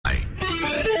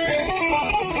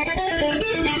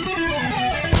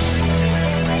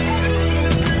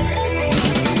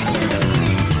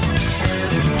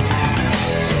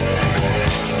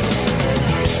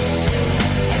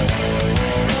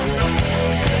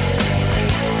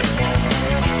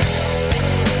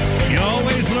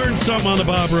something on the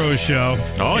Bob Rose Show.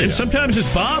 Oh, yeah. And sometimes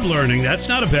it's Bob learning. That's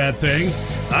not a bad thing.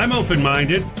 I'm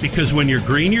open-minded because when you're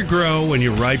green, you grow. When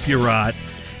you're ripe, you rot.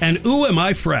 And ooh, am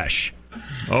I fresh.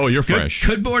 Oh, you're fresh.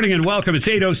 Good morning and welcome. It's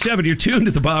 8:07. You're tuned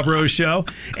to the Bob Rose Show.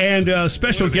 And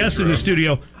special guest in the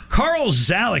studio, Carl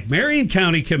Zalek, Marion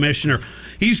County Commissioner.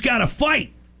 He's got to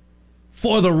fight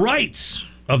for the rights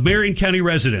of Marion County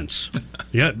residents.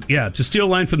 Yeah, to steal a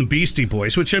line from the Beastie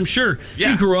Boys, which I'm sure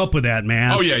you grew up with that,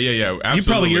 man. Oh, yeah, absolutely. You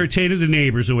probably irritated the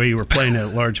neighbors the way you were playing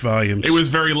at large volumes. It was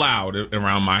very loud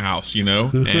around my house, and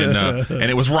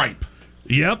it was ripe.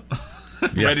 Yep.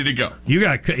 Ready to go. You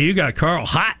got Carl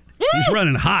hot. Woo! He's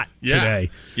running hot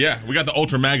today. Yeah, we got the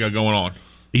Ultra Mega going on.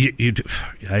 I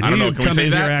don't know. Can we say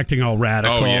that? You're acting all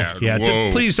radical. Oh,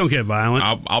 yeah. Please don't get violent.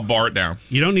 I'll bar it down.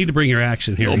 You don't need to bring your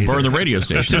accent here. You'll burn the radio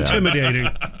station. It's intimidating.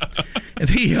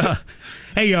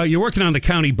 You're working on the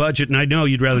county budget, and I know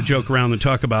you'd rather joke around than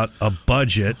talk about a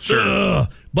budget. Sure.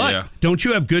 But don't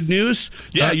you have good news?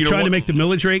 Yeah, trying to make the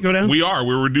millage rate go down? We are.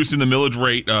 We're reducing the millage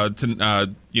rate.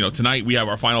 Tonight we have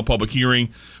our final public hearing,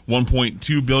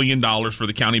 $1.2 billion for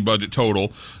the county budget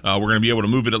total. We're going to be able to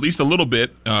move it at least a little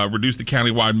bit, reduce the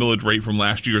countywide millage rate from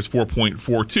last year's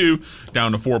 4.42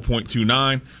 down to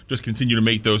 4.29. Just continue to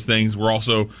make those things. We're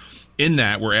also, in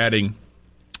that, we're adding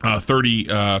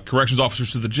 30 corrections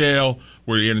officers to the jail.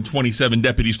 We're adding 27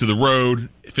 deputies to the road,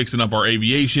 fixing up our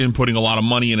aviation, putting a lot of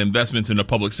money and investments into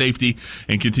public safety,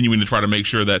 and continuing to try to make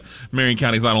sure that Marion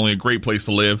County is not only a great place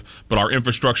to live, but our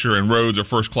infrastructure and roads are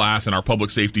first class and our public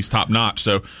safety is top notch.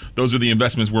 So those are the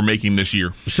investments we're making this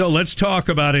year. So let's talk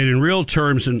about it in real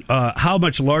terms. And how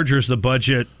much larger is the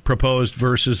budget proposed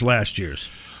versus last year's?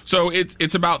 So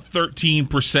it's about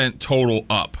 13% total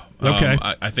up. Okay.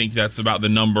 I think that's about the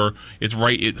number. It's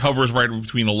right. It hovers right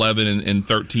between 11 and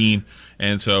 13,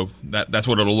 and so that's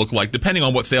what it'll look like, depending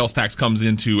on what sales tax comes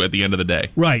into at the end of the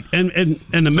day. Right, and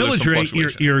the millage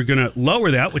rate, you're going to lower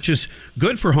that, which is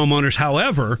good for homeowners.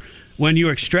 However, when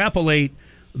you extrapolate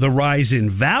the rise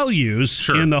in values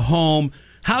in the home,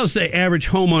 how's the average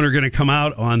homeowner going to come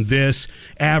out on this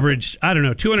average,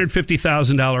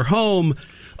 $250,000 home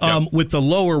with the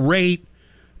lower rate?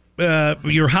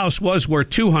 Your house was worth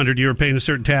 $200,000. You were paying a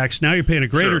certain tax. Now you're paying a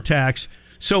greater tax.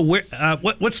 So what's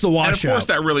the washout? And of course,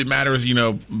 that really matters,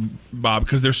 Bob,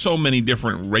 because there's so many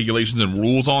different regulations and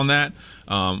rules on that.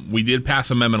 We did pass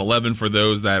Amendment 11 for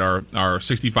those that are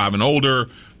 65 and older,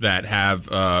 that have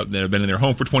been in their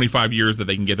home for 25 years, that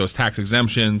they can get those tax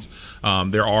exemptions.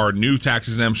 There are new tax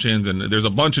exemptions, and there's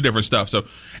a bunch of different stuff. So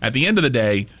at the end of the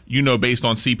day, based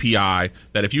on CPI,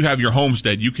 that if you have your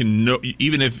homestead, you can know,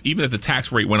 even if the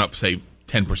tax rate went up, say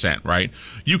 10%, right?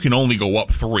 You can only go up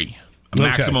 3%.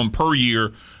 Maximum per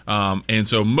year, and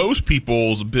so most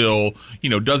people's bill,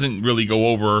 doesn't really go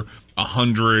over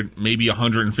 $100, maybe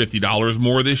 $150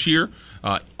 more this year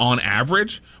on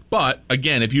average. But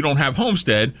again, if you don't have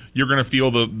homestead, you're going to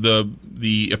feel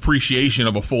the appreciation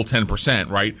of a full 10%,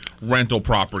 right? Rental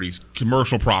properties,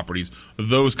 commercial properties,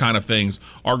 those kind of things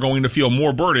are going to feel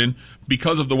more burden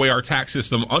because of the way our tax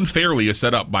system unfairly is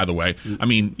set up. By the way, I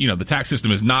mean, the tax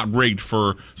system is not rigged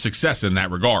for success in that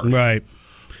regard, right?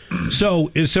 So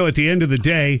at the end of the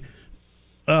day,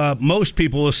 most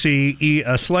people will see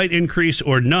a slight increase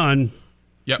or none.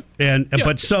 Yep.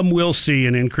 But some will see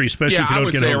an increase, especially if you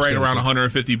don't get I would say right around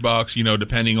 $150,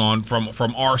 depending on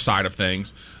from our side of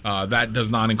things. That does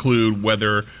not include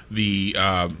whether the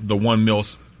 1 mil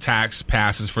tax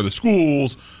passes for the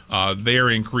schools, their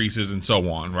increases, and so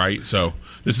on, right? So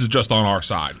this is just on our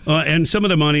side. And some of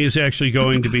the money is actually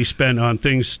going to be spent on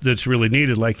things that's really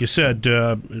needed, like you said,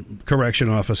 correction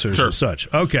officers and such.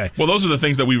 Okay. Well, those are the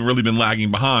things that we've really been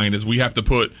lagging behind, is we have to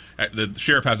put, the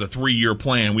sheriff has a 3-year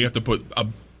plan, we have to put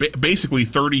basically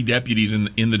 30 deputies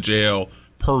in the jail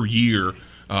per year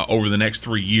over the next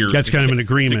 3 years. That's kind of an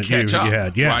agreement to catch up,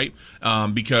 you had,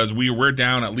 right? Because we're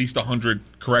down at least 100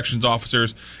 corrections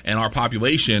officers, and our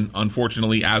population,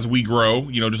 unfortunately, as we grow,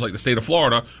 just like the state of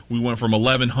Florida, we went from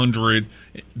 1,100,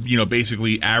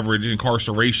 basically average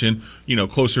incarceration,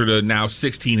 closer to now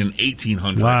 16 and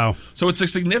 1,800. Wow! So it's a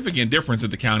significant difference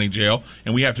at the county jail,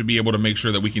 and we have to be able to make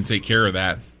sure that we can take care of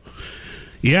that.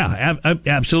 Yeah,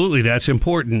 absolutely. That's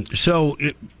important. So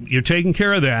you're taking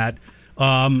care of that.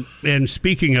 And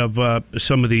speaking of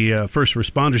some of the first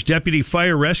responders, Deputy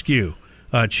Fire Rescue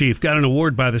Chief got an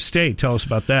award by the state. Tell us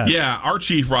about that. Yeah, our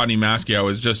chief, Rodney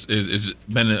Mascow, is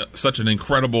been such an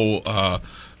incredible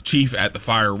chief at the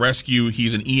Fire Rescue.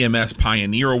 He's an EMS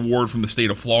Pioneer Award from the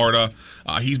state of Florida.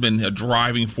 He's been a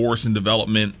driving force in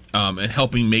development and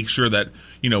helping make sure that,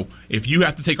 if you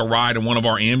have to take a ride in one of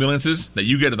our ambulances, that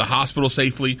you get to the hospital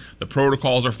safely, the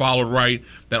protocols are followed right,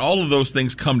 that all of those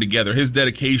things come together. His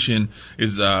dedication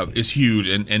is huge.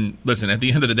 And listen, at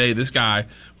the end of the day, this guy,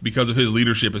 because of his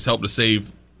leadership, has helped to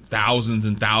save thousands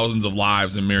and thousands of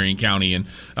lives in Marion County. And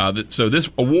so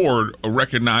this award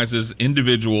recognizes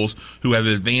individuals who have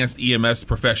advanced EMS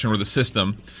profession or the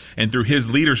system. And through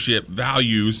his leadership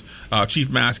values, Chief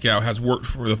Maskow has worked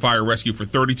for the Fire Rescue for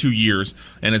 32 years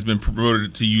and has been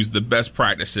promoted to use the best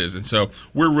practices. And so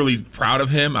we're really proud of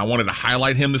him. I wanted to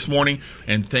highlight him this morning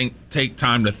and take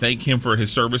time to thank him for his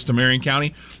service to Marion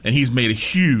County. And he's made a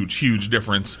huge, huge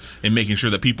difference in making sure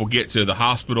that people get to the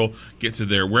hospital, get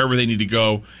to wherever they need to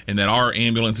go, and that our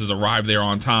ambulances arrive there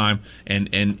on time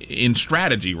and in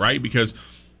strategy, right? Because,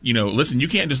 listen, you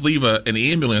can't just leave an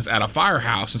ambulance at a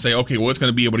firehouse and say, okay, well, it's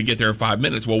going to be able to get there in 5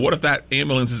 minutes. Well, what if that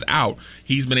ambulance is out?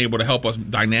 He's been able to help us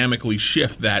dynamically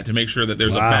shift that to make sure that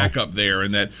there's a backup there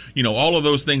and that, all of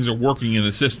those things are working in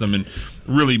the system and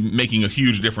really making a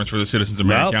huge difference for the citizens of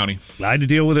Marion County. I had to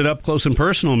deal with it up close and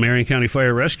personal. Marion County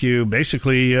Fire Rescue,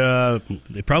 basically,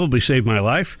 they probably saved my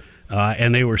life.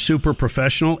 And they were super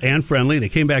professional and friendly. They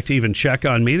came back to even check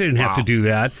on me. They didn't have to do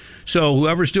that. So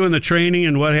whoever's doing the training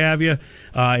and what have you,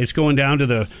 it's going down to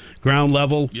the ground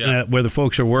level where the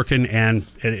folks are working. And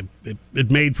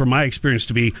it made, from my experience,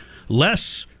 to be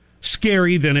less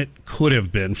scary than it could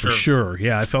have been, for sure.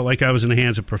 Yeah, I felt like I was in the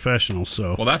hands of professionals.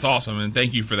 So, well, that's awesome, and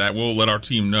thank you for that. We'll let our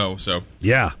team know. So,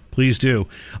 yeah, please do.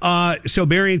 So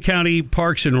Marion County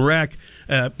Parks and Rec,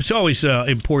 it's always an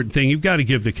important thing. You've got to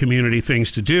give the community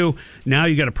things to do. Now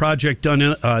you got a project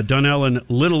Dunnellon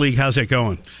Little League. How's that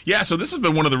going? Yeah, so this has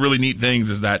been one of the really neat things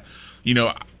is that,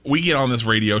 we get on this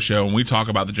radio show and we talk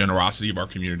about the generosity of our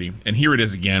community, and here it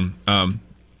is again.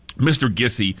 Mr.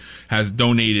 Gissy has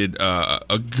donated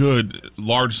a good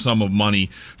large sum of money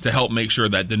to help make sure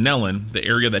that Dunnellon, the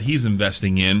area that he's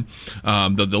investing in,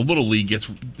 the Little League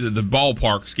the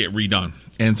ballparks get redone.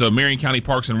 And so Marion County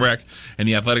Parks and Rec and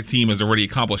the athletic team has already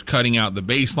accomplished cutting out the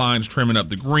baselines, trimming up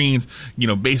the greens,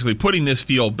 basically putting this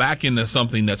field back into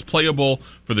something that's playable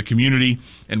for the community.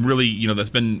 And really, that's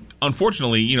been,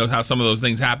 unfortunately, how some of those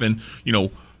things happen,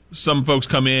 some folks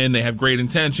come in, they have great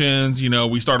intentions,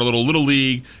 we start a little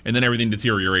league, and then everything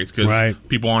deteriorates because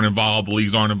people aren't involved, the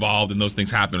leagues aren't involved, and those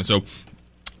things happen. So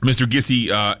Mr.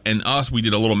 Gissy and us, we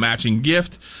did a little matching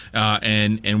gift,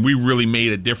 and we really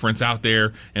made a difference out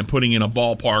there and putting in a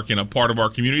ballpark in a part of our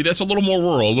community that's a little more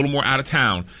rural, a little more out of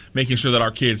town, making sure that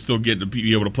our kids still get to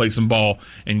be able to play some ball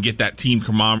and get that team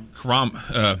camaraderie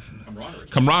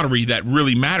that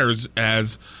really matters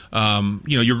as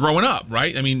you're growing up,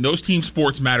 right? I mean, those team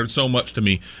sports mattered so much to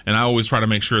me, and I always try to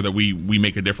make sure that we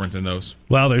make a difference in those.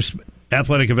 Well, there's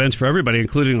athletic events for everybody,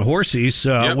 including the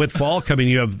horsies. With fall coming,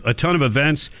 you have a ton of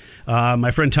events.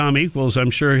 My friend Tom Equals,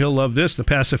 I'm sure he'll love this, the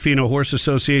Pasofino Horse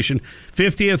Association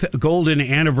 50th Golden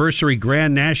Anniversary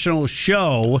Grand National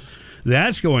Show.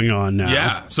 That's going on now.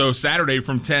 Yeah, so Saturday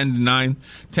from 10 a.m.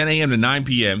 to 9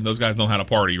 p.m., those guys know how to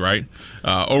party, right?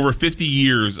 Over 50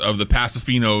 years of the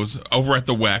Pasofinos over at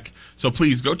the WEC. So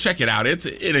please go check it out. It's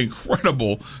an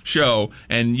incredible show,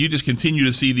 and you just continue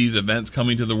to see these events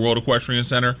coming to the World Equestrian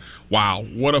Center. Wow,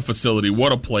 what a facility,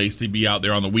 what a place to be out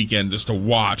there on the weekend just to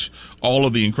watch all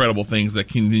of the incredible things that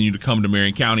continue to come to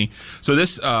Marion County. So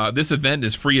this event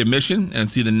is free admission,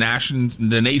 and see the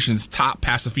nation's top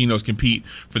Pasofinos compete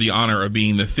for the honor of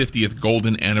being the 50th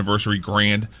Golden Anniversary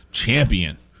Grand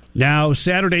Champion. Now,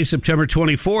 Saturday, September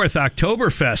 24th,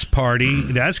 Oktoberfest party.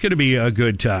 That's going to be a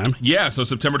good time. Yeah, so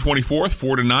September 24th,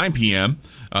 4 to 9 p.m.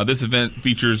 This event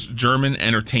features German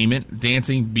entertainment,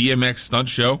 dancing, BMX stunt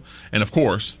show, and, of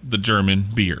course, the German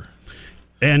beer.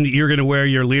 And you're going to wear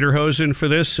your lederhosen for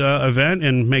this event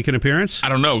and make an appearance? I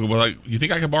don't know. Well, you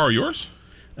think I could borrow yours?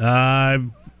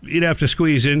 You'd have to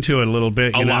squeeze into it a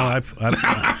lot.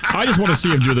 I just want to see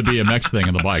him do the BMX thing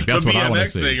on the bike. That's what I want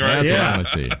to see. Thing, right? That's what I want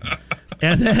to see.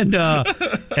 And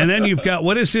then you've got,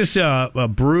 what is this, a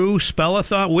brew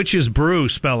spellathon? Which is brew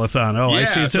spellathon? Oh, yeah, I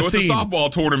see. It's a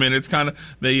softball tournament. It's kind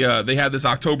of, they had this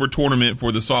October tournament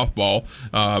for the softball.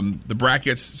 The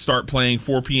brackets start playing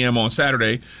 4 p.m. on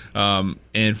Saturday,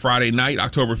 and Friday night,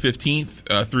 October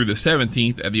 15th through the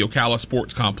 17th at the Ocala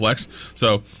Sports Complex.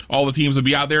 So all the teams will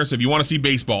be out there. So if you want to see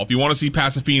baseball, if you want to see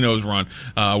Pasofinos run,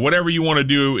 whatever you want to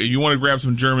do, if you want to grab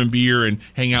some German beer and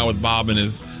hang out with Bob and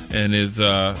his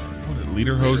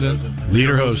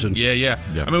Lederhosen? Yeah.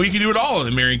 I mean, we can do it all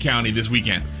in Marion County this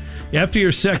weekend. After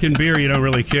your second beer, you don't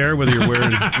really care whether you're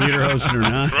wearing Lederhosen or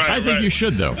not. I think you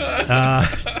should, though.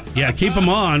 Yeah, keep them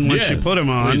on once you put them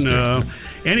on.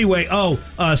 Anyway,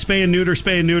 spay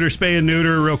and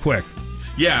neuter, real quick.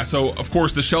 Yeah, so of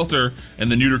course the shelter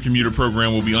and the neuter commuter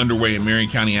program will be underway in Marion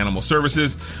County Animal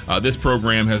Services. This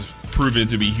program has proven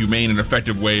to be a humane and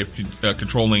effective way of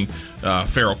controlling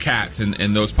feral cats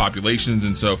and those populations,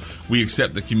 and so we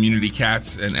accept the community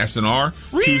cats and SNR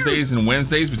Tuesdays and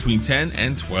Wednesdays between 10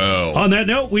 and 12. On that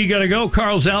note, we got to go.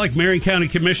 Carl Zalek, Marion County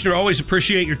Commissioner, always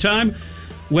appreciate your time.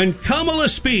 When Kamala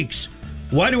speaks,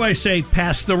 why do I say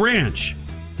pass the ranch?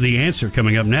 The answer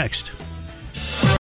coming up next.